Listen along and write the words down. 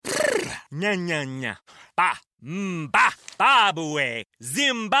Nya, nya, nya. Ba, ba, Babue,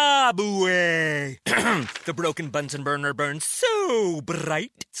 Zimbabwe. The broken Bunsen burner burns so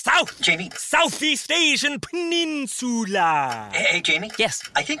bright. Jamie. Southeast Asian Peninsula. Hey, Jamie? Yes?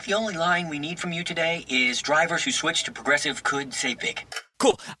 I think the only line we need from you today is drivers who switch to Progressive could save big.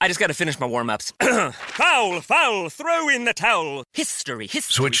 Cool. I just gotta finish my warm-ups. Foul, throw in the towel. History.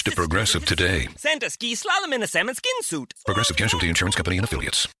 Switch to Progressive today. Santa ski slalom in a salmon skin suit. Progressive Casualty Insurance Company and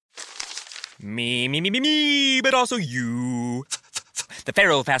Affiliates. Me, but also you. The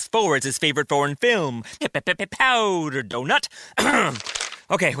Pharaoh fast forwards his favorite foreign film, Powder Donut.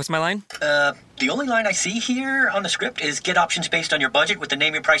 Okay, what's my line? The only line I see here on the script is get options based on your budget with the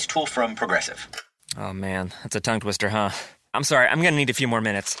Name Your Price tool from Progressive. Oh man, that's a tongue twister, huh? I'm sorry, I'm gonna need a few more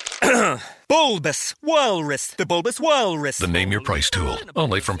minutes. Bulbous Walrus, the Bulbous Walrus. The Name Your Price tool,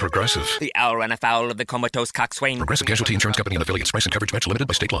 only from Progressive. The owl ran afoul of the comatose coxswain. Progressive Casualty Insurance Company and Affiliates. Price and coverage match limited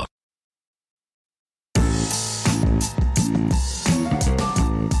by state law.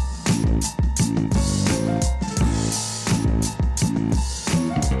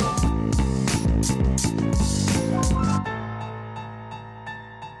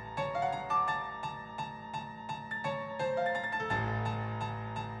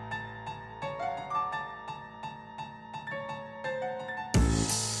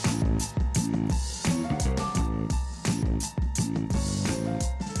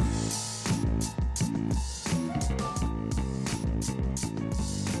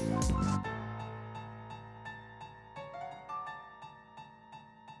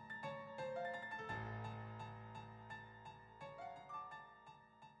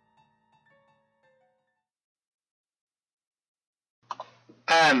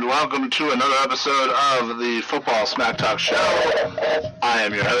 And welcome to another episode of the Football Smack Talk Show. I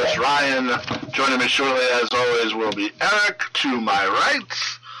am your host, Ryan. Joining me shortly, as always, will be Eric to my right.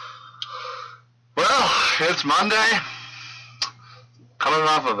 Well, it's Monday. Coming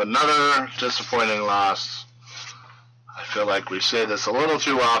off of another disappointing loss. I feel like we say this a little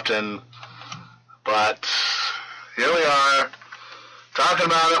too often, but here we are, talking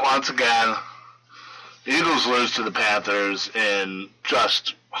about it once again. The Eagles lose to the Panthers in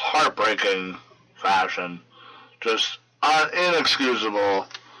just heartbreaking fashion. Just an inexcusable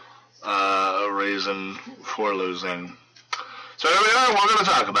reason for losing. So here we are, we're going to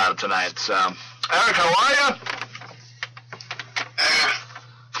talk about it tonight. So, Eric, how are you?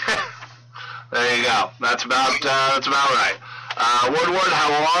 There you go. That's about right. Woodward,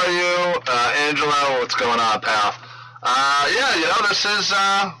 how are you? Angelo, what's going on, pal? This is...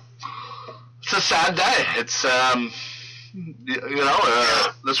 It's a sad day. It's,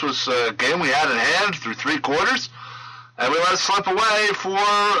 this was a game we had in hand through 3 quarters, and we let it slip away for,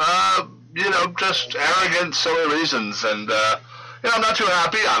 just arrogant, silly reasons. And, I'm not too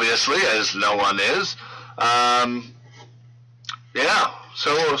happy, obviously, as no one is.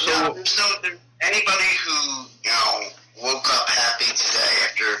 So anybody who, woke up happy today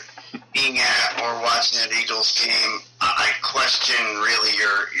after being at or watching an Eagles game, I question really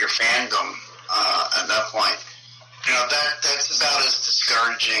your fandom. At that point, that's about as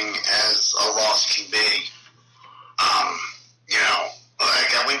discouraging as a loss can be. I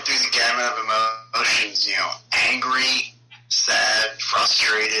went through the gamut of emotions, angry, sad,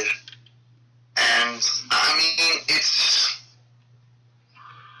 frustrated, and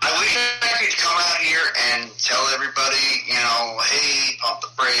I wish I could come out here and tell everybody, hey, pump the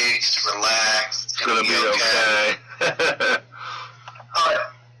brakes, relax, it's gonna be okay.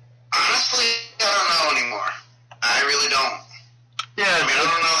 Honestly, I don't know anymore. I really don't. Yeah. I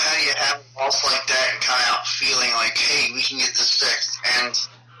don't know how you have a loss like that and come out feeling like, hey, we can get this fixed. And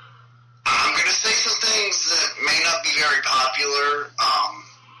I'm going to say some things that may not be very popular.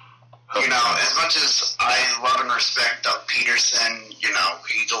 As much as I love and respect Doug Peterson, he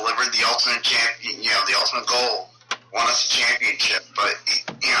delivered the ultimate the ultimate goal, won us a championship. But,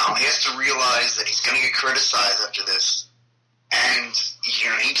 he has to realize that he's going to get criticized after this. And,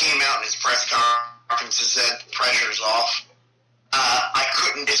 he came out in his press conference and said pressure's off. I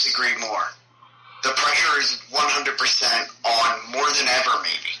couldn't disagree more. The pressure is 100% on more than ever,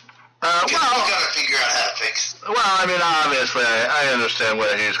 maybe. We got to figure out how to fix it. Well, obviously, I understand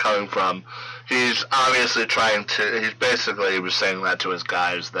where he's coming from. He's obviously he was saying that to his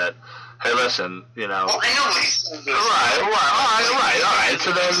guys that, hey, listen, Well, I know what he's saying. Right.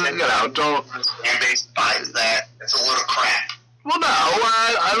 So then, don't... Fan base buys that. It's a load of crap. Well, no,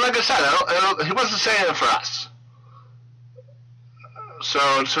 like I said, he wasn't saying it for us. So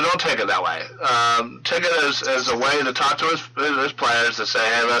don't take it that way. Take it as a way to talk to his players to say,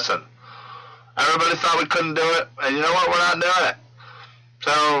 hey, listen, everybody thought we couldn't do it, and you know what? We're not doing it.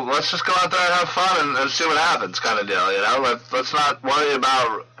 So let's just go out there and have fun and see what happens, kind of deal. Let's not worry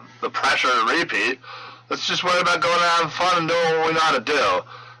about the pressure to repeat. Let's just worry about going out and having fun and doing what we know how to do.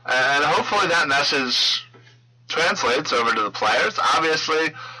 And hopefully that message translates over to the players.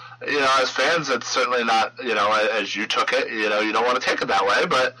 Obviously, as fans, it's certainly not, as you took it. You don't want to take it that way.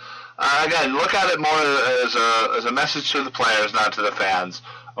 But again, look at it more as a message to the players, not to the fans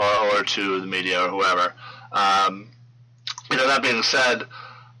or to the media or whoever. That being said,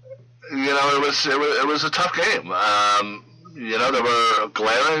 it was a tough game. There were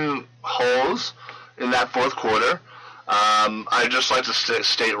glaring holes in that fourth quarter. I'd just like to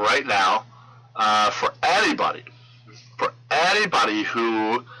state right now, for anybody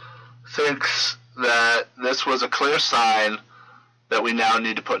who thinks that this was a clear sign that we now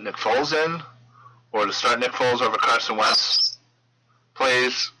need to put Nick Foles in, or to start Nick Foles over Carson Wentz,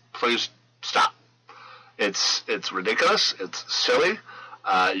 please stop. It's ridiculous. It's silly.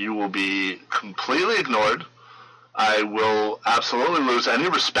 You will be completely ignored. I will absolutely lose any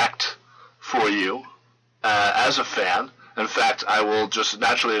respect for you as a fan. In fact, I will just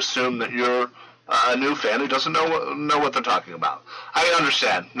naturally assume that you're a new fan who doesn't know what they're talking about. I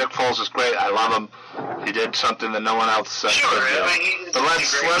understand. Nick Foles is great. I love him. He did something that no one else could do. But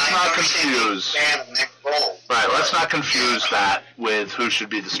let's not confuse. Right. Let's not confuse that with who should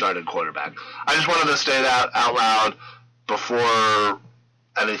be the starting quarterback. I just wanted to say that out loud before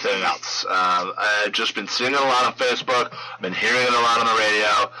anything else. I've just been seeing it a lot on Facebook. I've been hearing it a lot on the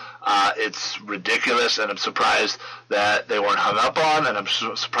radio. It's ridiculous, and I'm surprised that they weren't hung up on, and I'm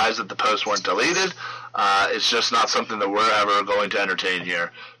surprised that the posts weren't deleted. It's just not something that we're ever going to entertain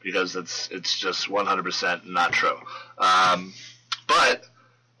here, because it's just 100% not true. But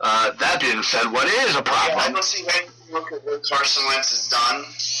that being said, what is a problem? I don't see when you look at what Carson Wentz has done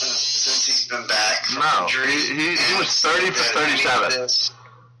since he's been back. No, he was 30 for 37.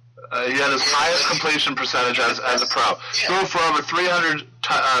 He had his highest completion percentage as a pro. Threw for over 300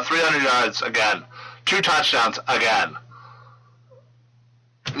 yards again. 2 touchdowns again.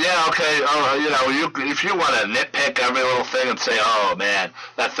 Yeah, okay. If you want to nitpick every little thing and say, "Oh man,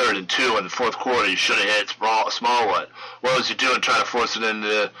 that 3rd and 2 in the fourth quarter, you should have hit Smallwood. What was he doing trying to force it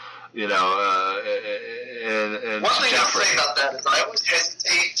into, in One thing I'll say about that is I always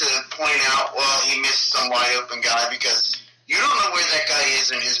hesitate to point out, well, he missed some wide open guy, because you don't know where that guy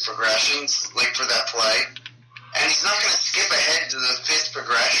is in his progressions, like for that play. And he's not going to skip ahead to the 5th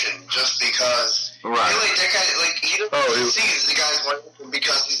progression just because. Right. That guy, he doesn't see the guy's wide open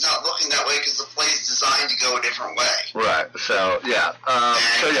because he's not looking that way, because the play's designed to go a different way. Right. So, yeah.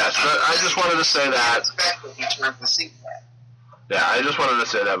 I just wanted to say that. Yeah, I just wanted to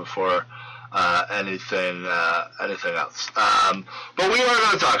say that before anything else. But we are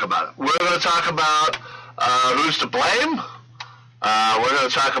going to talk about it. We're going to talk about who's to blame. We're going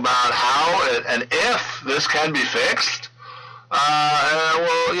to talk about how and if this can be fixed.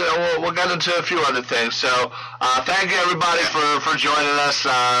 And we'll get into a few other things. So thank you everybody for joining us.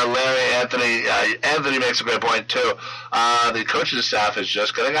 Larry, Anthony makes a great point too. The coaching staff is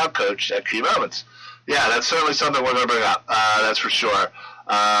just getting out coached at key moments. Yeah, that's certainly something we're going to bring up. That's for sure.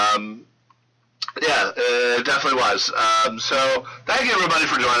 Yeah, it definitely was. So thank you everybody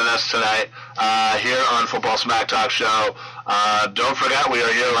for joining us tonight here on Football Smack Talk Show. Don't forget, we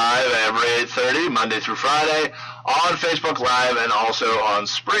are here live every 8:30, Monday through Friday, on Facebook Live and also on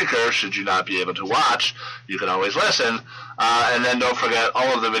Spreaker. Should you not be able to watch, you can always listen. And then don't forget,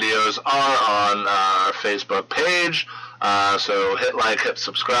 all of the videos are on our Facebook page. So hit like, hit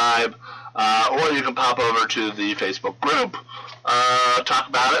subscribe, or you can pop over to the Facebook group, talk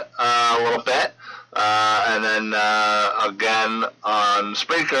about it a little bit. And then, again, on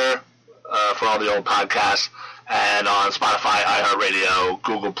Spreaker for all the old podcasts, and on Spotify, iHeartRadio,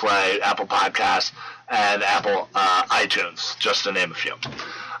 Google Play, Apple Podcasts, and Apple iTunes, just to name a few.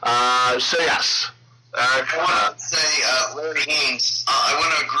 So, yes. Eric, I want to say, Larry Haynes, I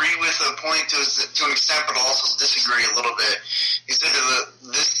want to agree with a point to an extent, but also disagree a little bit. He said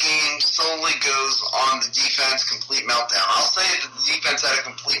that this game solely goes on the defense complete meltdown. I'll say that the defense had a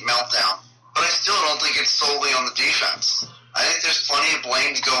complete meltdown, but I still don't think it's solely on the defense. I think there's plenty of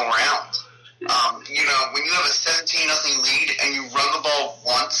blame to go around. When you have a 17-0 lead and you run the ball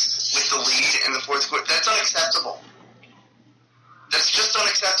once with the lead in the fourth quarter, that's unacceptable. That's just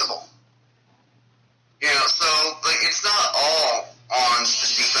unacceptable. So it's not all on the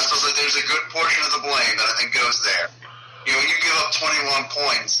defense. There's a good portion of the blame that I think goes there. When you give up 21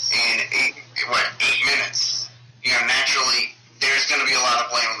 points in 8 minutes, naturally there's going to be a lot of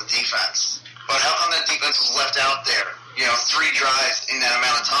blame on the defense. But how come that defense was left out there? 3 drives in that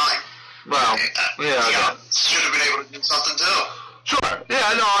amount of time. Well, should have been able to do something too. Sure.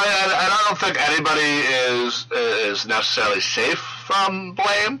 Yeah, no, and I don't think anybody is necessarily safe from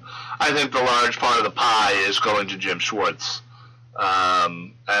blame. I think the large part of the pie is going to Jim Schwartz.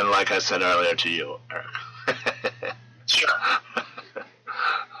 And like I said earlier to you, Eric. Sure.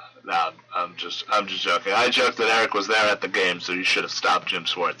 No, I'm just joking. I joked that Eric was there at the game, so you should have stopped Jim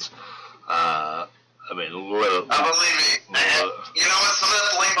Schwartz. I mean, literally. I believe me. You know what? Some of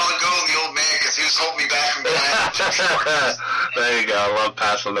that blame ought to go on the old man because he was holding me back from going out Jim Schwartz. There you go. I love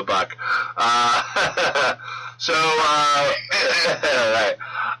passing the buck. So, right.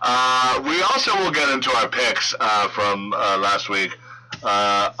 We also will get into our picks from last week.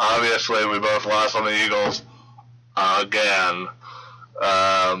 Obviously, we both lost on the Eagles again.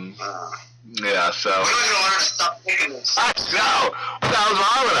 Yeah, so. We're not going to learn to stop picking this. I know. What the hell's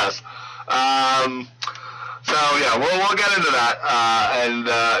wrong with us? So yeah, we'll get into that.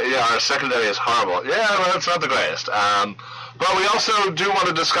 Yeah, our secondary is horrible. Yeah, well, it's not the greatest. But we also do want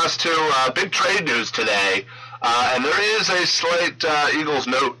to discuss too big trade news today, and there is a slight Eagles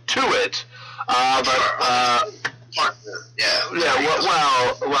note to it.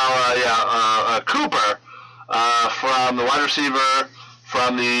 Cooper from the wide receiver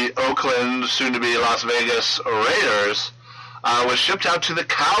from the Oakland, soon-to-be Las Vegas Raiders, was shipped out to the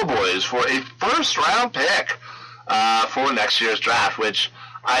Cowboys for a first-round pick for next year's draft, which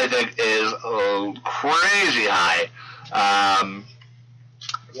I think is crazy high.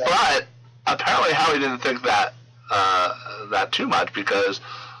 But apparently Howie didn't think that too much, because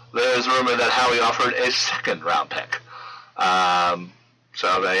there's rumor that Howie offered a second-round pick.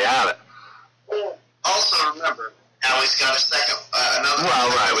 So there you have it. Also remember, Howie's got another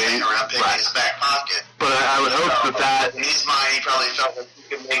second-round pick in his back pocket. But I would hope that in his mind, he probably felt like he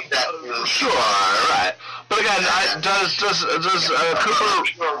could make that move. Sure, right. But again, does Cooper?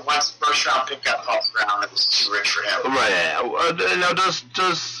 Sure, once the first-round pick got tossed around, it was too rich for him. Right. Now, does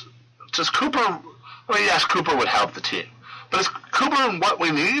Cooper? I mean, yes, Cooper would help the team. But is Cooper what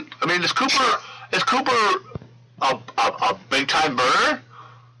we need? I mean, is Cooper a big-time burner?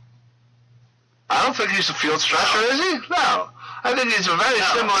 I don't think he's a field stretcher, is he? No. I think he's very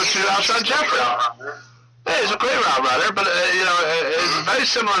similar to Alshon Jeffrey. Yeah, he's a great route runner, but, he's very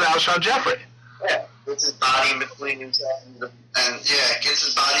similar to Alshon Jeffrey. Yeah, gets his body in between himself gets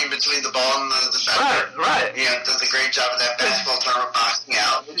his body in between the ball and the defender. Right. Yeah, does a great job of that basketball tournament boxing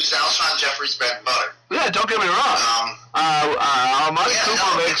out, which is Alshon Jeffrey's bread and butter. Yeah, don't get me wrong. Amari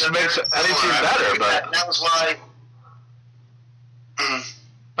Cooper makes any team better, but that was why.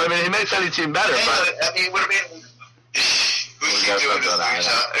 I mean, he makes any team better, but I mean, what I mean,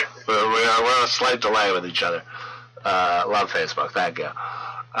 we're on a slight delay with each other. Love Facebook, thank you.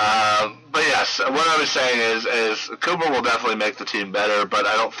 But yes, what I was saying is Cooper will definitely make the team better, but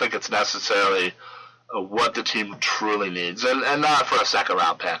I don't think it's necessarily what the team truly needs, and not for a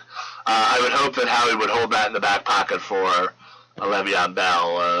second-round pick. I would hope that Howie would hold that in the back pocket for a Le'Veon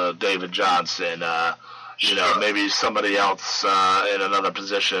Bell, David Johnson, maybe somebody else in another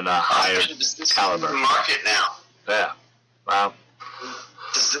position, higher caliber. The market now. Yeah. Wow.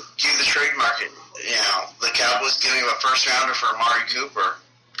 Does the trade market? The Cowboys giving a first rounder for Amari Cooper.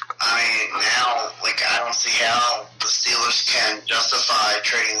 I mean, now, I don't see how the Steelers can justify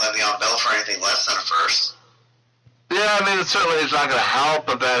trading Le'Veon Bell for anything less than a first. Yeah, I mean, it certainly is not going to help,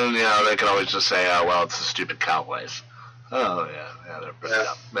 but then, they can always just say, oh, well, it's the stupid Cowboys. Oh, yeah, they're pretty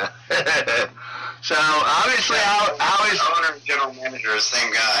dumb. So, obviously, Howie's... owner and general manager is the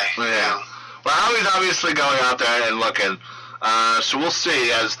same guy. Yeah. Well, Howie's obviously going out there and looking. So we'll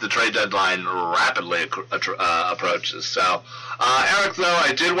see as the trade deadline rapidly approaches. So, Eric, though,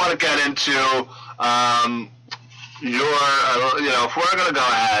 I did want to get into if we're going to go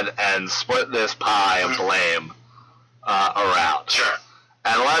ahead and split this pie of blame around. Sure.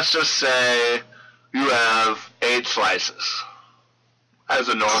 And let's just say you have 8 slices, as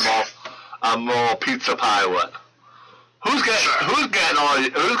a normal pizza pie would. Who's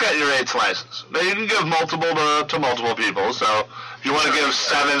getting your 8 slices? Now you can give multiple to multiple people. So if you want to give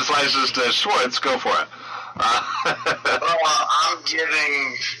 7 slices to Schwartz, go for it. I'll give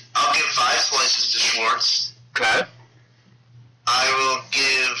 5 slices to Schwartz. Okay. I will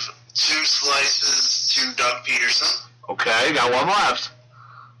give 2 slices to Doug Peterson. Okay, got 1 left.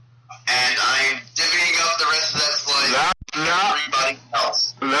 And I'm divvying up the rest of that slice to everybody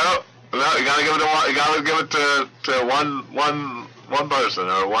else. No, you gotta give it to one. You gotta give it to one person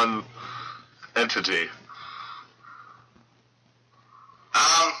or one entity.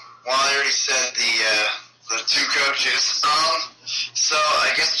 Well, I already said the 2 coaches. So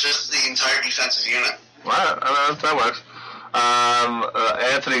I guess just the entire defensive unit. Well, that works.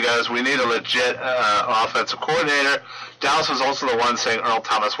 Anthony goes, we need a legit offensive coordinator. Dallas was also the one saying Earl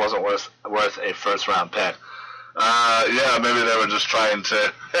Thomas wasn't worth a first-round pick. Yeah, maybe they were just trying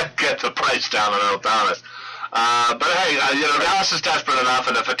to get the price down on Earl Thomas. But hey, Dallas is desperate enough,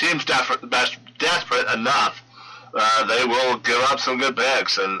 and if a team's desperate enough, they will give up some good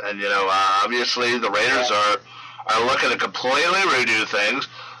picks. And obviously the Raiders are looking to completely redo things.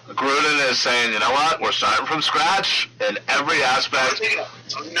 Gruden is saying, you know what, we're starting from scratch in every aspect.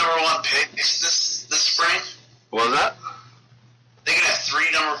 Number 1 picks this spring? What was that? They can have 3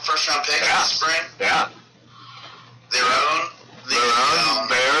 first-round picks this spring? Yeah. Their own?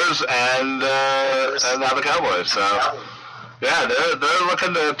 Bears and now the Cowboys. So, yeah, they're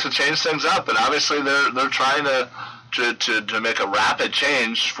looking to change things up, and obviously they're trying to make a rapid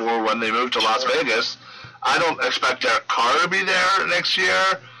change for when they move to Las Vegas. I don't expect Derek Carr to be there next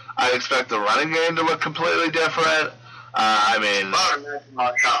year. I expect the running game to look completely different. Marshawn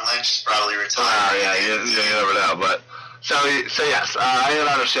Lynch is probably retired. Yeah, you never know. But so yes, I can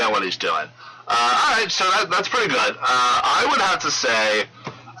understand what he's doing. All right, so that's pretty good. I would have to say,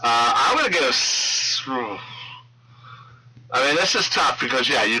 I'm going to give. This is tough because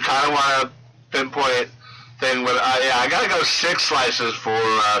you kind of want to pinpoint thing. But I got to go 6 slices for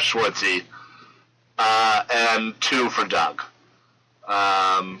Schwartzy. And 2 for Doug.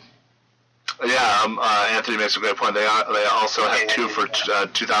 Anthony makes a great point. They also have 2 for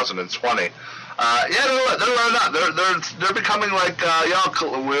 2020. They're learning up. They're becoming like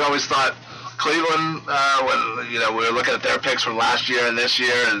we always thought Cleveland when we were looking at their picks from last year and this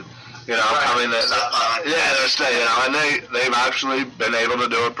year, and coming they're staying. And they've actually been able to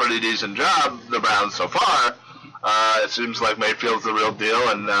do a pretty decent job, the Browns, so far. It seems like Mayfield's the real deal,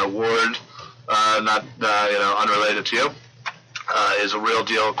 and Ward. Not unrelated to you, is a real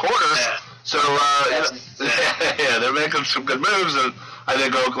deal corner. Yeah. So they're making some good moves, and I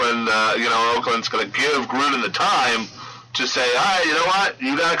think Oakland, Oakland's going to give Gruden the time to say, all right, you know what,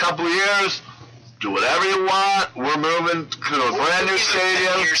 you got a couple of years, do whatever you want. We're moving to a brand new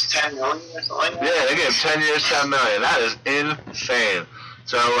stadium. 10 years, $10 million or something like that? Yeah, they gave 10 years, $10 million. That is insane.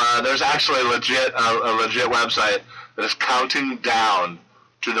 So there's actually a legit website that is counting down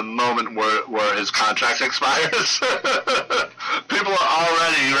to the moment where his contract expires. People are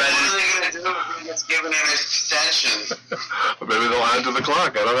already ready. What are they going to do if he gets given an extension? Maybe they'll add to the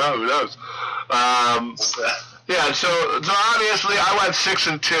clock. I don't know. Who knows? So obviously I went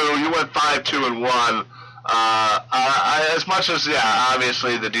 6-2. You went 5-2-1. As much as,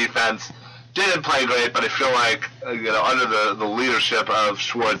 obviously the defense didn't play great, but I feel like, under the leadership of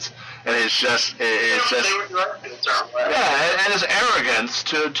Schwartz, and and his arrogance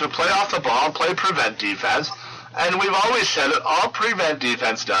to play off the ball, play prevent defense. And we've always said that all prevent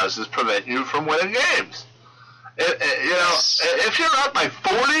defense does is prevent you from winning games. If you're up by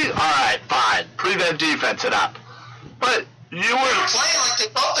 40, all right, fine, prevent defense it up. But you were playing like they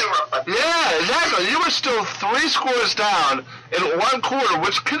thought they were up. Yeah, exactly. You were still 3 scores down in 1 quarter,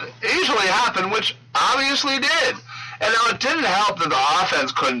 which could easily happen, which obviously did. And now it didn't help that the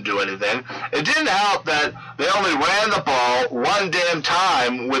offense couldn't do anything. It didn't help that they only ran the ball 1 damn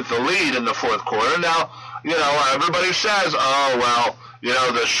time with the lead in the 4th quarter. Now, everybody says,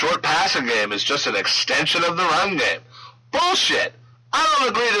 the short passing game is just an extension of the run game. Bullshit. I don't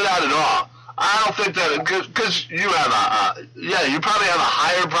agree to that at all. I don't think that, because you have you probably have a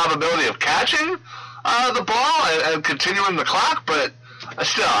higher probability of catching the ball and continuing the clock, but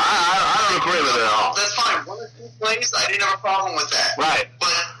still, I don't agree with it at all. That's fine. 1 or 2 plays, I didn't have a problem with that. Right. But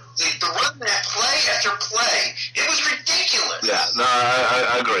the run that play after play, it was ridiculous. Yeah, no,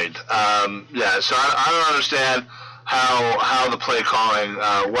 I agreed. So I don't understand how the play calling,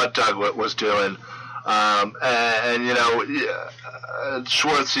 what Doug was doing,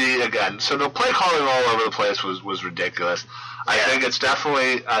 Schwartzy again. So the play calling all over the place was ridiculous. I think it's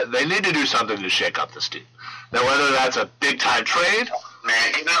definitely they need to do something to shake up this team. Now, whether that's a big time trade,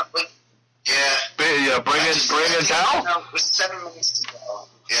 man, bring in Bell. It was 7 minutes to go.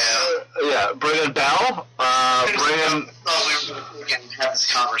 Bring in Bell. Bring in. We were going to have this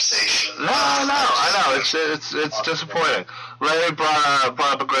conversation. No, I know. It's disappointing. Larry brought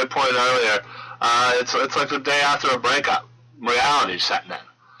up a great point earlier. It's like the day after a breakup. Reality's setting in.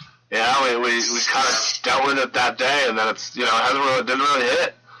 We kind of dealt with it that day, and then it's didn't really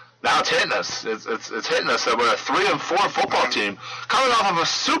hit. Now it's hitting us. It's hitting us that we're a 3-4 football team coming off of a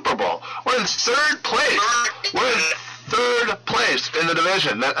Super Bowl. We're in 3rd place. We're in 3rd place in the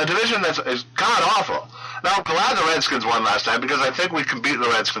division. A division that is god awful. Now I'm glad the Redskins won last time because I think we can beat the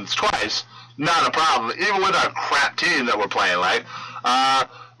Redskins twice. Not a problem, even with our crap team that we're playing like.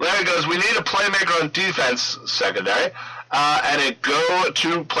 Larry goes, we need a playmaker on defense, secondary, and a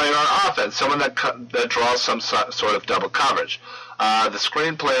go-to player on offense, someone that draws some sort of double coverage. The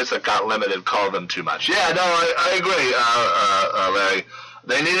screen plays that got limited call them too much. Yeah, no, I agree, Larry.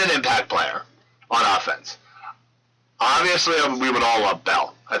 They need an impact player on offense. Obviously, we would all love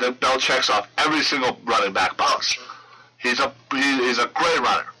Bell. I think Bell checks off every single running back box. He's a great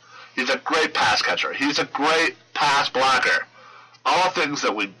runner. He's a great pass catcher. He's a great pass blocker. All things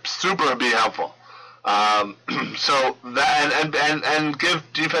that would super be helpful. So that and give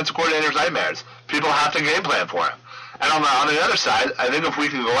defensive coordinators nightmares. People have to game plan for him. And on the other side, I think if we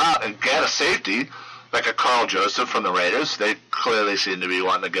can go out and get a safety like a Carl Joseph from the Raiders, they clearly seem to be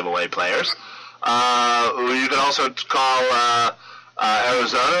wanting to give away players. You can also call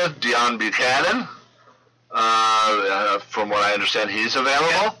Arizona Deion Buchanan. From what I understand, he's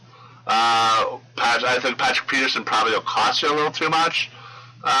available. I think Patrick Peterson probably will cost you a little too much.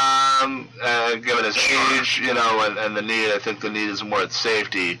 Given his age, and the need, I think the need is more at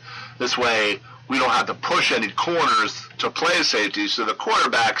safety. This way, we don't have to push any corners to play safety, so the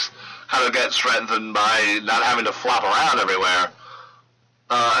quarterbacks kind of get strengthened by not having to flop around everywhere.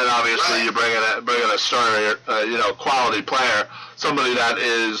 And obviously, you bring in a starter, quality player, somebody that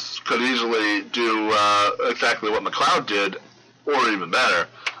could easily do exactly what McLeod did, or even better,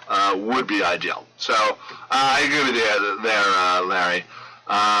 would be ideal. So I agree with you there, Larry.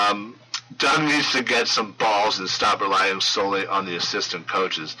 Doug needs to get some balls and stop relying solely on the assistant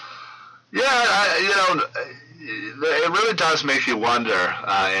coaches. Yeah, it really does make you wonder,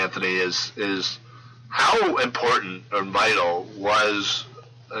 Anthony, is how important or vital was,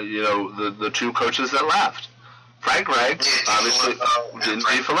 the two coaches that left. Frank Reich, obviously,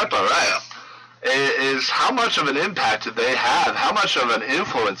 DeFilippo, right? Is how much of an impact did they have? How much of an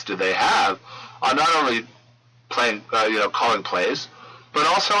influence did they have on not only playing, calling plays, but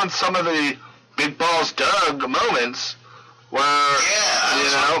also in some of the big balls Doug moments where,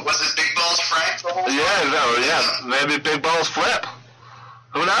 was it big balls Frank the whole time? Maybe big balls Flip.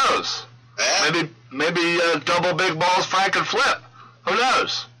 Who knows? Yeah. Maybe double big balls Frank and Flip. Who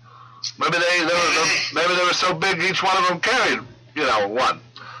knows? Maybe they were so big each one of them carried, one.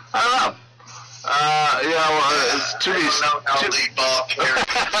 I don't know. It's to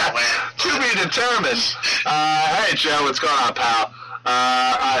be determined. Hey, Joe, what's going on, pal?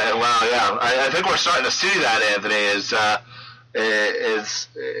 I think we're starting to see that, Anthony, is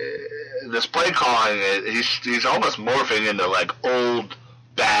this play calling, he's almost morphing into, like, old,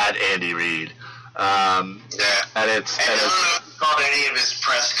 bad Andy Reid. And I don't know if he called any of his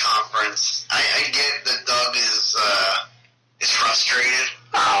press conference. I get that Doug is frustrated.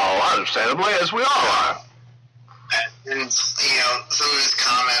 Oh, understandably, as we all are. And, some of his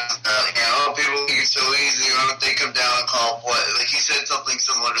comments about, people think it's so easy, why don't they come down and call play? Like, he said something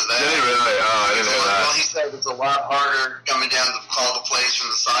similar to that. Did he really? Oh, I didn't know that. Well, he said it's a lot harder coming down to call the plays from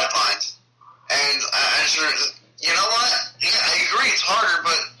the sidelines. And I'm sure, you know what? Yeah, I agree, it's harder,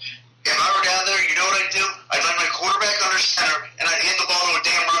 but if I were down there, you know what I'd do? I'd let my quarterback under center, and I'd hand the ball to a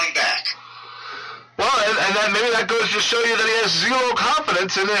damn running back. Well, and then maybe that goes to show you that he has zero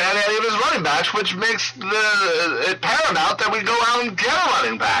confidence in any of his running backs, which makes it paramount that we go out and get a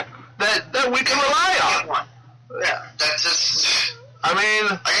running back that we can rely on. Yeah, that's just... I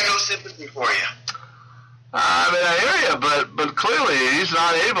mean... I got no sympathy for you. I hear you, but clearly he's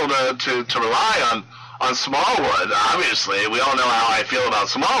not able to rely on Smallwood. Obviously, we all know how I feel about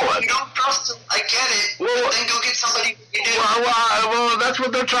Smallwood. You don't trust him. I get it. Well, then go get somebody you do. Well, that's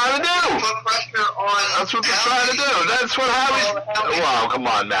what they're trying to do. Put pressure on. That's what they're trying to do. That's what Howie. Well, come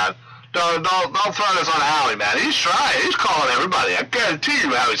on, man. Don't throw this on Howie, man. He's trying. He's calling everybody. I guarantee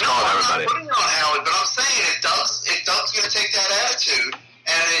you, Howie's calling everybody. I'm not putting it on Howie, but I'm saying if Doug's going to take that attitude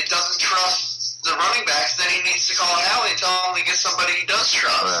and it doesn't trust the running backs, then he needs to call Howie and tell him to get somebody he does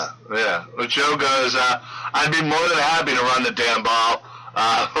trust. Yeah. Well, Joe goes, I'd be more than happy to run the damn ball.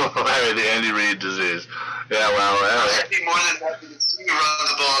 Larry, the Andy Reid disease. Yeah, well, I'd be more than happy to see you run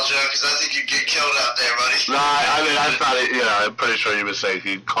the ball, Joe, because I think you'd get killed out there, buddy. No, I thought I'm pretty sure you would say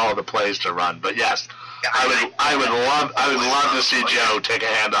he'd call the plays to run, but yes, I would love to see Joe take a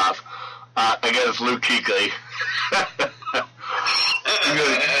handoff against Luke Kuechly.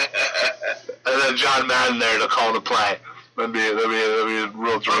 And then John Madden there to call the play. That'd be a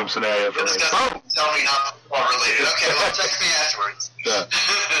real dream scenario for me. Tell me not football related. Okay, well, text me afterwards. Yeah.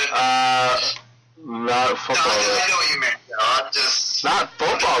 Not football related. I know what you meant. I'm just... Not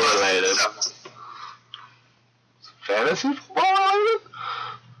football related. Fantasy football related?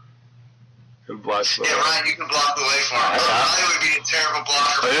 Yeah, Ryan, you can block the way for him. Ryan would be a terrible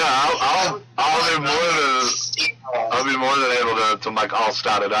blocker. Yeah, I'll be more than able to Mike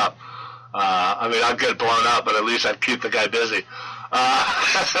Allstott it up. I mean, I'd get blown up, but at least I'd keep the guy busy. Anthony...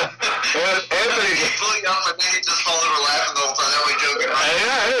 just falling over laughing the whole time. That way joking.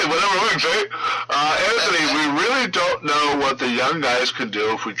 Hey, whatever works, right? Anthony, we really don't know what the young guys can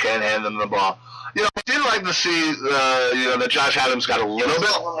do if we can't hand them the ball. You know, I did like to see, that Josh Adams got a little bit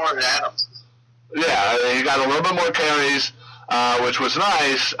more than Adams. Yeah, he got a little bit more carries, which was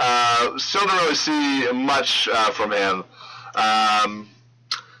nice. Still didn't really see much from him.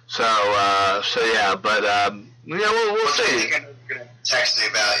 So yeah, but we'll see. Text me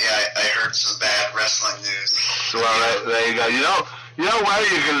about I heard some bad wrestling news. Well, there you go. You know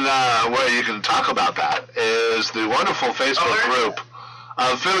where you can talk about that is the wonderful Facebook group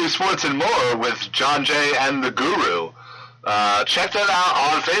of Philly Sports and More with John Jay and the Guru. Check that out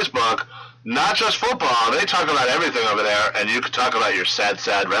on Facebook. Not just football. They talk about everything over there, and you can talk about your sad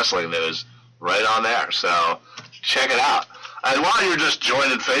wrestling news right on there. So check it out. And while you're just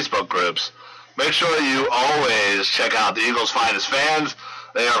joining Facebook groups, make sure you always check out the Eagles Finest Fans.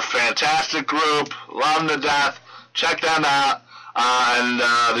 They are a fantastic group. Love them to death. Check them out. And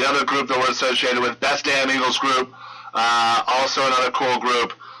the other group that we're associated with, Best Damn Eagles Group, also another cool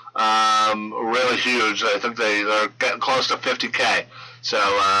group. Really huge. I think they're getting close to 50K. So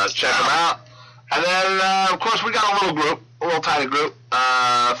check them out. And then, of course, we got a little tiny group,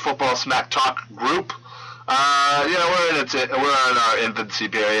 Football Smack Talk group. We're in our infancy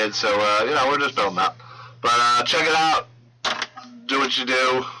period, so we're just building up. But check it out. Do what you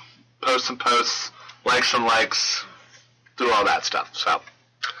do. Post some posts. Like some likes. Do all that stuff. So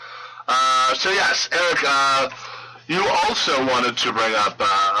yes, Eric. You also wanted to bring up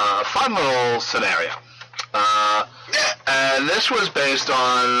a fun little scenario. And this was based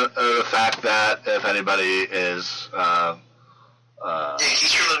on the fact that if anybody is... in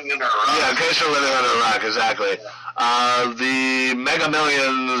case you're living under a rock. Yeah, in case you're living under a rock, exactly. The Mega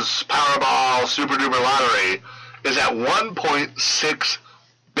Millions Powerball Super Duper Lottery is at $1.6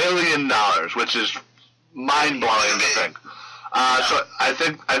 billion, which is mind-blowing to think. So I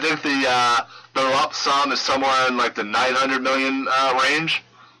think the lump sum is somewhere in like the 900 million range.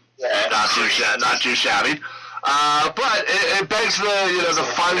 Yeah, not too shabby. But it begs the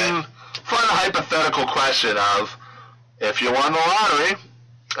fun hypothetical question of, if you won the lottery,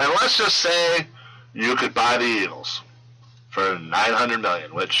 and let's just say you could buy the Eagles for $900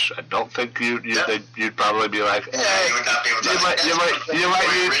 million, which I don't think you'd probably be like, hey, you would not be able to. You might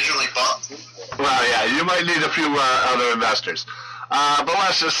need originally bought. Well, yeah, you might need a few other investors. But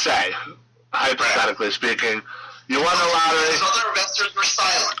let's just say, hypothetically speaking, you won the lottery. Those other investors were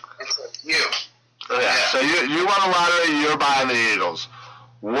silent. It's you. Yeah. So you won the lottery. You're buying the Eagles.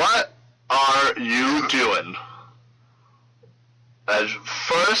 What are you doing? As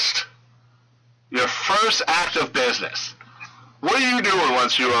your first act of business. What are you doing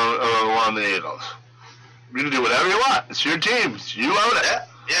once you own the Eagles? You can do whatever you want. It's your team. You own it.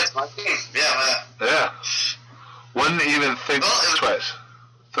 Yeah, it's my team. Yeah. Yeah. Wouldn't even think twice.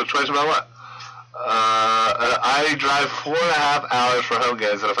 Think twice about what? I drive 4.5 hours for home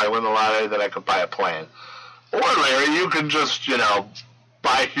games, and if I win the lottery, then I could buy a plane. Or, Larry, you can just,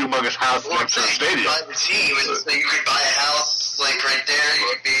 buy a humongous house next to the stadium. Buy the team, and so you could buy a house like right there. You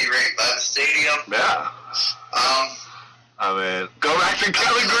could be right by the stadium. Yeah. I mean, go back to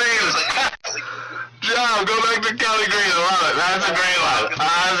Kelly Green. Joe, go back to Kelly Green. I love it. That's a great one.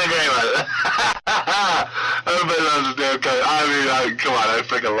 Everybody loves the damn Kelly. I mean, come on, I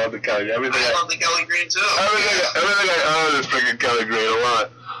freaking love the Kelly Green. I love the Kelly Green too. Everything I own is freaking Kelly Green. I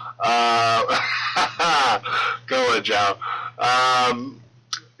love it. Go with Joe.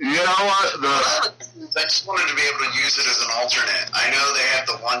 You know what? I just wanted to be able to use it as an alternate. I know they have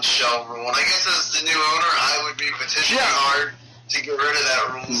the one shell rule, and I guess as the new owner, I would be petitioning hard to get rid of that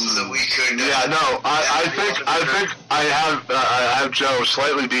rule so that we could. I think I have Joe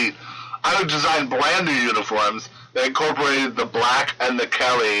slightly beat. I would design brand new uniforms that incorporated the black and the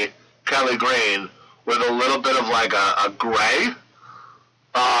Kelly green with a little bit of like a gray.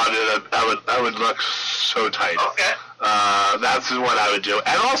 Oh, dude, that would look so tight. Okay. That's what I would do.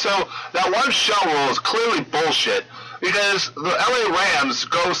 And also, that one shell rule is clearly bullshit because the LA Rams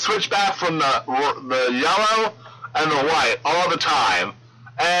go switch back from the yellow and the white all the time.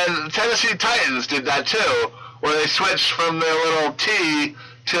 And the Tennessee Titans did that too, where they switched from their little T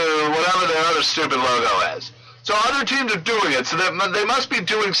to whatever their other stupid logo is. So other teams are doing it, so they must be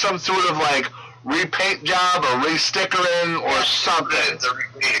doing some sort of like repaint job or re-stickering or something. The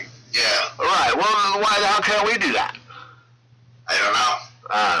repainting, yeah. Right, well, why the hell can't we do that? I don't know.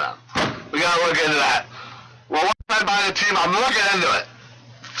 We gotta look into that. Well, once I buy the team, I'm looking into it.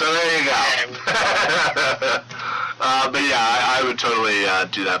 So there you go. But yeah, I would totally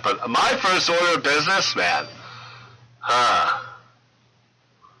do that. But my first order of business, man, I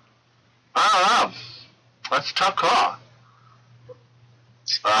don't know. That's a tough call.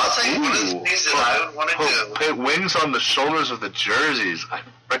 I'll tell you one of the things that I would want to do. Put wings on the shoulders of the jerseys. I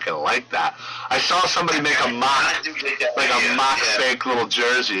freaking like that. I saw somebody make a mock fake little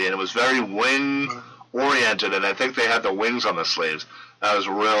jersey, and it was very wing oriented, and I think they had the wings on the sleeves. That was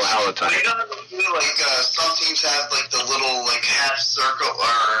real hella tight. You know how they do, like, some teams have, like, the little, like, half circle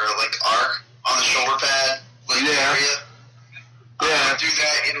or, like, arc on the shoulder pad, like, area. I want to do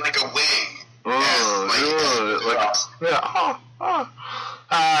that in, like, a wing.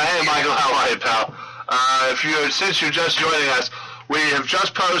 Hey, Michael, how are you, pal? Since you're just joining us, we have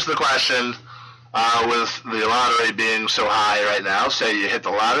just posed the question, with the lottery being so high right now. Say you hit the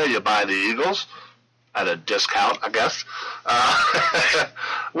lottery, you buy the Eagles at a discount, I guess.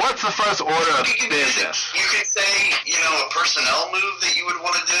 What's the first order of business? You could say, a personnel move that you would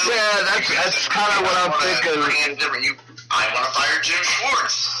want to do. Yeah, that's kind of what I'm thinking. I want to fire Jim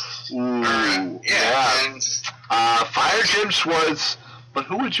Schwartz. Ooh, yeah. And fire Jim Schwartz, but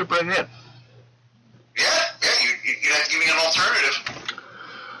who would you bring in? You'd have to give me an alternative.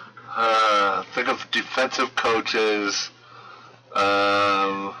 Think of defensive coaches.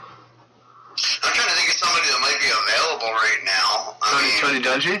 I'm trying to think of somebody that might be available right now. Tony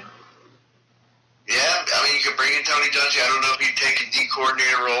Dungy? Yeah, you could bring in Tony Dungy. I don't know if he'd take a D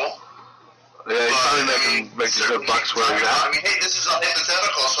coordinator role. Yeah, he's probably making good bucks where he's at. Hey, this is a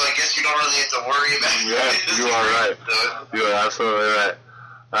hypothetical, so I guess you don't really have to worry about it. Yeah, you are right. You are absolutely right.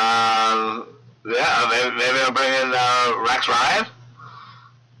 Maybe I'll bring in Rex Ryan.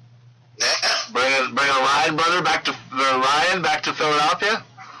 Yeah. Bring a Ryan brother back to Philadelphia.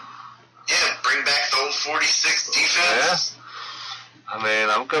 Yeah, bring back the old 46 defense.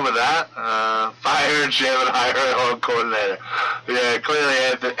 Yeah. I'm good with that. Fire Jim and hire a home coordinator. Yeah, clearly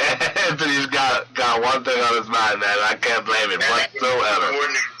Anthony's got one thing on his mind, man. I can't blame him whatsoever.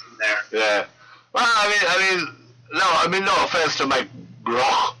 Yeah. Well, no offense to Mike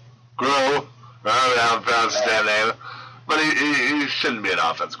Groh. I don't know how to pronounce his damn name. But he shouldn't be an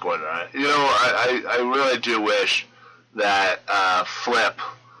offense coordinator. I really do wish that Flip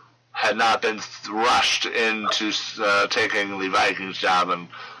had not been rushed into taking the Vikings job and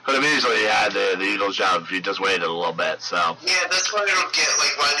could have easily had the Eagles job if he just waited a little bit. So yeah, that's why I don't get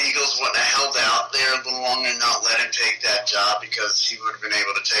why the Eagles wouldn't have held out there a little longer and not let him take that job, because he would have been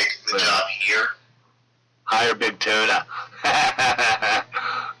able to take the job here. Hire Big Tuna.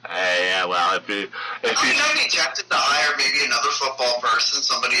 Yeah, well, if he I'd be tempted to hire maybe another football person,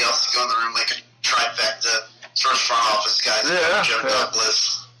 somebody else to go in the room, like a trifecta, first front office guys, Joe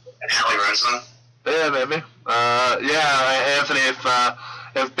Douglas and Howie Roseman. Yeah, maybe. Anthony,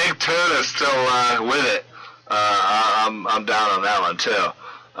 if Big Tuna's still with it, I'm down on that one too.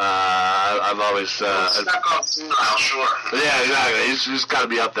 I've always stuck on senile, sure. Yeah, exactly. He's got to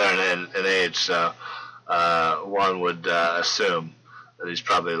be up there in age, so one would assume that he's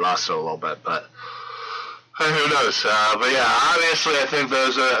probably lost it a little bit, but who knows? But yeah, obviously, I think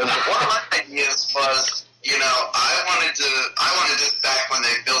those are. One of my ideas was, I wanted this back when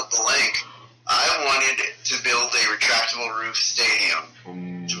they built the link. I wanted to build a retractable roof stadium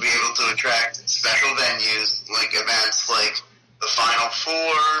to be able to attract special venues, like events like the Final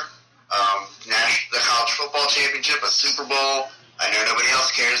Four, the College Football Championship, a Super Bowl. I know nobody else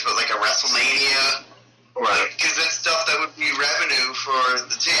cares, but like a WrestleMania. Right. Because that's stuff that would be revenue for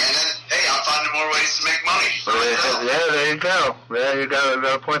the team. And then, hey, I'm finding more ways to make money. Yeah, there you go. Yeah, you got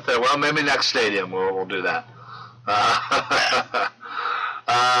a point there. Well, maybe next stadium we'll do that. All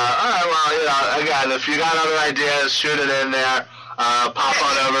right, well, again, if you got other ideas, shoot it in there. Pop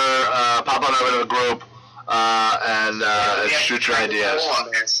on over to the group and shoot your ideas.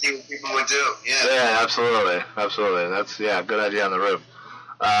 See what people would do. Yeah, absolutely. That's good idea on the roof.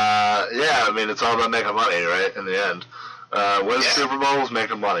 It's all about making money, right? In the end, win Super Bowls,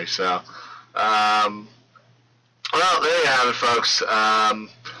 making money. So, well, there you have it, folks.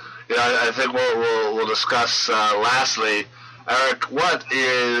 I think we'll discuss lastly, Eric. What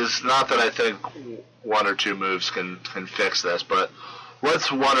is, not that I think one or two moves can fix this, but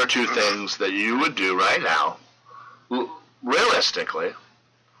what's one or two things that you would do right now, realistically,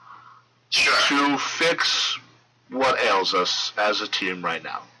 to fix what ails us as a team right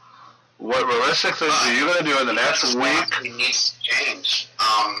now? What realistic things are you going to do in the next week? It needs to change.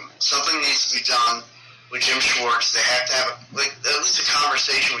 Something needs to be done with Jim Schwartz. They have to have at least a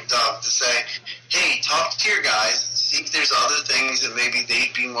conversation with Doug to say, hey, talk to your guys, see if there's other things that maybe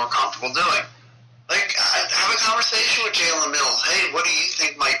they'd be more comfortable doing. Have a conversation with Jalen Mills. Hey, what do you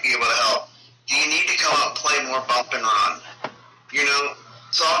think might be able to help? Do you need to come out and play play more bump and run. You know,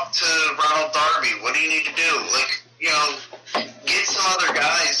 talk to Ronald Darby. What do you need to do? Like, you know, get some other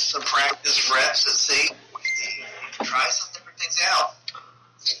guys some practice reps and see. Try some different things out.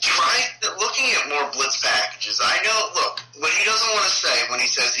 Try looking at more blitz packages. I know. Look, what he doesn't want to say when he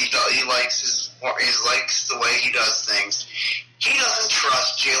says he likes likes the way he does things. He doesn't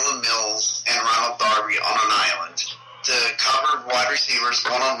trust Jalen Mills and Ronald Darby on an island to cover wide receivers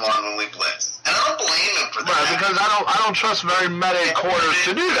one-on-one when we blitz. And I don't blame him for that. Right, because I don't trust very many quarters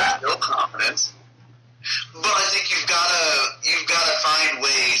to do that. No confidence. But I think you've got to find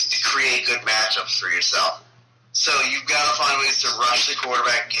ways to create good matchups for yourself. So you've got to find ways to rush the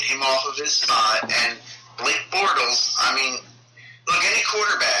quarterback, get him off of his spot, and Blake Bortles, I mean, look, any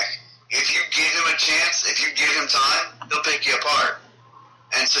quarterback, if you give him a chance, if you give him time, he'll pick you apart.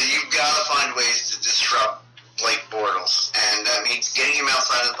 And so you've got to find ways to disrupt Blake Bortles, and that means getting him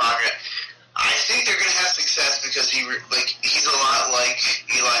outside of the pocket. I think they're going to have success because he's a lot like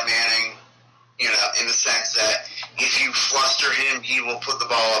Eli Manning, you know, in the sense that if you fluster him, he will put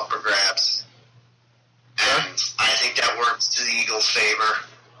the ball up for grabs. And I think that works to the Eagles' favor.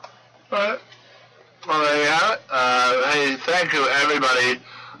 All right. Well, there you have it. Hey, thank you, everybody,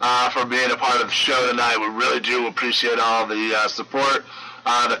 for being a part of the show tonight. We really do appreciate all the support,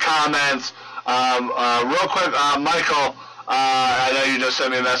 the comments. Real quick, Michael, I know you just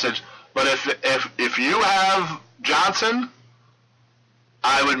sent me a message, but if you have Johnson,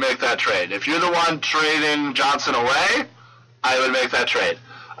 I would make that trade. If you're the one trading Johnson away, I would make that trade.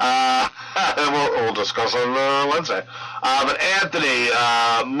 We'll discuss on Wednesday. But Anthony,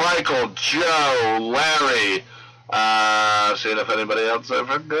 Michael, Joe, Larry, seeing if anybody else I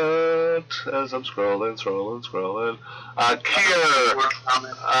forgot as I'm scrolling. Kier,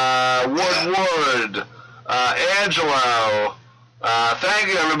 Woodward, Angelo. Thank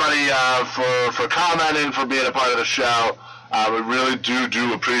you, everybody, for commenting, for being a part of the show. We really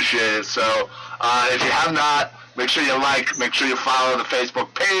do appreciate it. So if you have not, make sure you like, make sure you follow the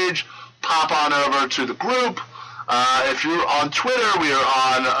Facebook page, pop on over to the group. If you're on Twitter, we are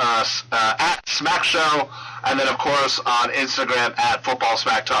on at Smack Show, and then, of course, on Instagram at Football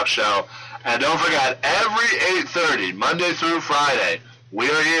Smack Talk Show. And don't forget, every 8:30, Monday through Friday,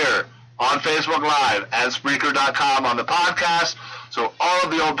 we are here on Facebook Live and Spreaker.com on the podcast. So all of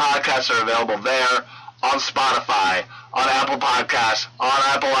the old podcasts are available there, on Spotify, on Apple Podcasts, on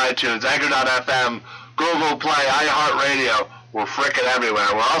Apple iTunes, Anchor.fm, Google Play, iHeartRadio. We're frickin' everywhere.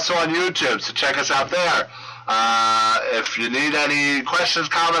 We're also on YouTube, so check us out there. If you need any questions,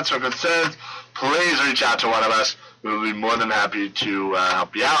 comments, or concerns, please reach out to one of us. We'll be more than happy to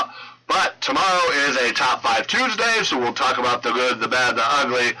help you out. But tomorrow is a Top 5 Tuesday, so we'll talk about the good, the bad, the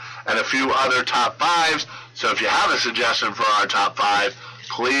ugly, and a few other Top 5s. So if you have a suggestion for our Top 5,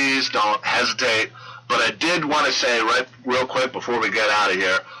 please don't hesitate. But I did want to say real quick before we get out of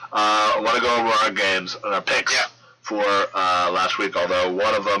here, I want to go over our games and our picks for last week, although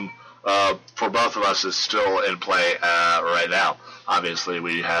one of them for both of us is still in play right now. Obviously,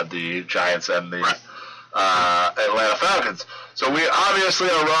 we had the Giants and the Atlanta Falcons. So we obviously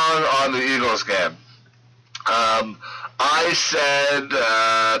are wrong on the Eagles game. I said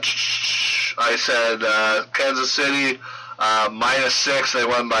Kansas City -6. They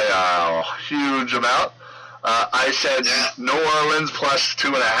won by a huge amount. I said New Orleans plus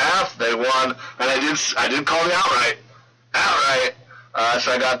 2.5. They won, and I did call the outright.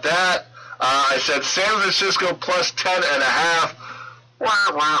 So I got that. I said San Francisco plus 10.5.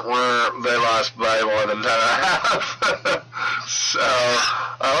 They lost by more than 10.5. So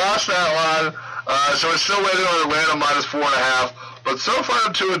I lost that one. So we're still waiting on Atlanta minus 4.5. But so far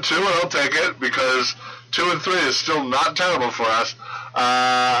I'm 2-2, and I'll take it because 2-3 is still not terrible for us.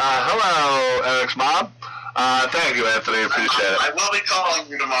 Hello, Eric's mom. Thank you, Anthony. Appreciate it. I will be calling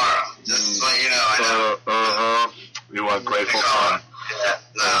you tomorrow. Just to let you know. I know. You want grateful son. Yeah.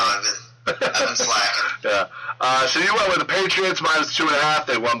 No, I've been slacking. Yeah. So you went with the Patriots minus 2.5.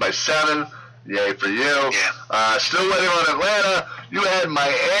 They won by 7. Yay for you. Yeah. Still waiting on Atlanta. You had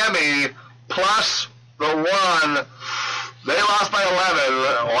Miami plus the 1. They lost by 11.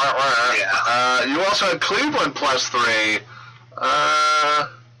 Yeah. You also had Cleveland plus 3.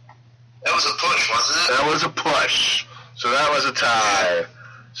 That was a push, wasn't it? That was a push. So that was a tie.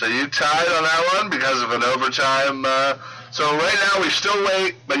 So you tied on that one because of an overtime. So right now we still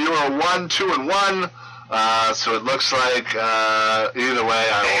wait, but you were 1-2-1. So it looks like either way.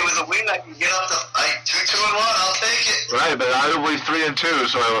 Hey, with a win, I can get up to 2-2-1. I'll take it. Right, but I will be 3-2,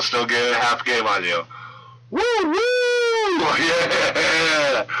 so I will still get a half game on you. Woo woo!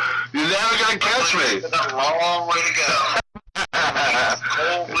 Yeah! You're never gonna catch me. It's a long way to go. A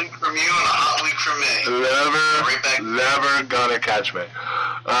cold week from you and a hot week from me. Never gonna catch me.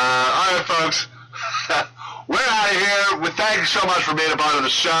 All right, folks. We're out of here. We thank you so much for being a part of the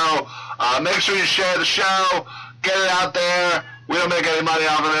show. Make sure you share the show. Get it out there. We don't make any money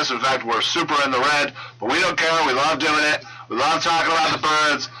off of this. In fact, we're super in the red, but we don't care. We love doing it. We love talking about the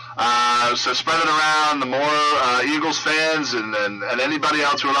Birds. So spread it around. The more Eagles fans and anybody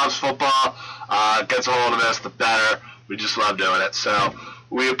else who loves football gets a hold of this, the better. We just love doing it. So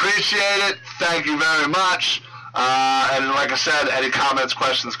we appreciate it. Thank you very much. And like I said, any comments,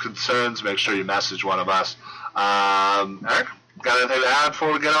 questions, concerns, make sure you message one of us. Eric, got anything to add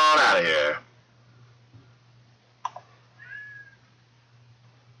before we get on out of here?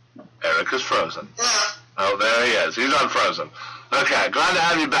 Eric is frozen. Oh, there he is. He's unfrozen. Okay, glad to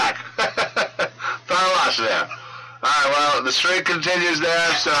have you back. Thought I lost you there. All right, well, the streak continues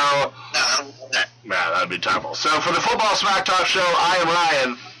there, so... Man, that'd be terrible. So for the Football Smack Talk Show, I am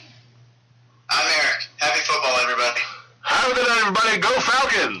Ryan. I'm Eric. Happy football, everybody. Have a good night, everybody. Go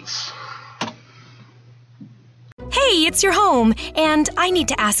Falcons! Hey, it's your home, and I need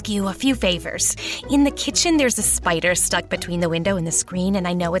to ask you a few favors. In the kitchen, there's a spider stuck between the window and the screen, and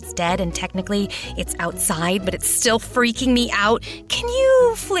I know it's dead, and technically it's outside, but it's still freaking me out. Can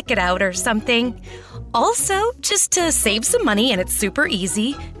you flick it out or something? Also, just to save some money, and it's super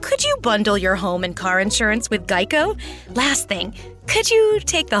easy, could you bundle your home and car insurance with Geico? Last thing, could you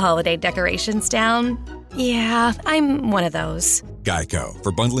take the holiday decorations down? Yeah, I'm one of those. Geico.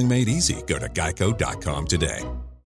 For bundling made easy, go to geico.com today.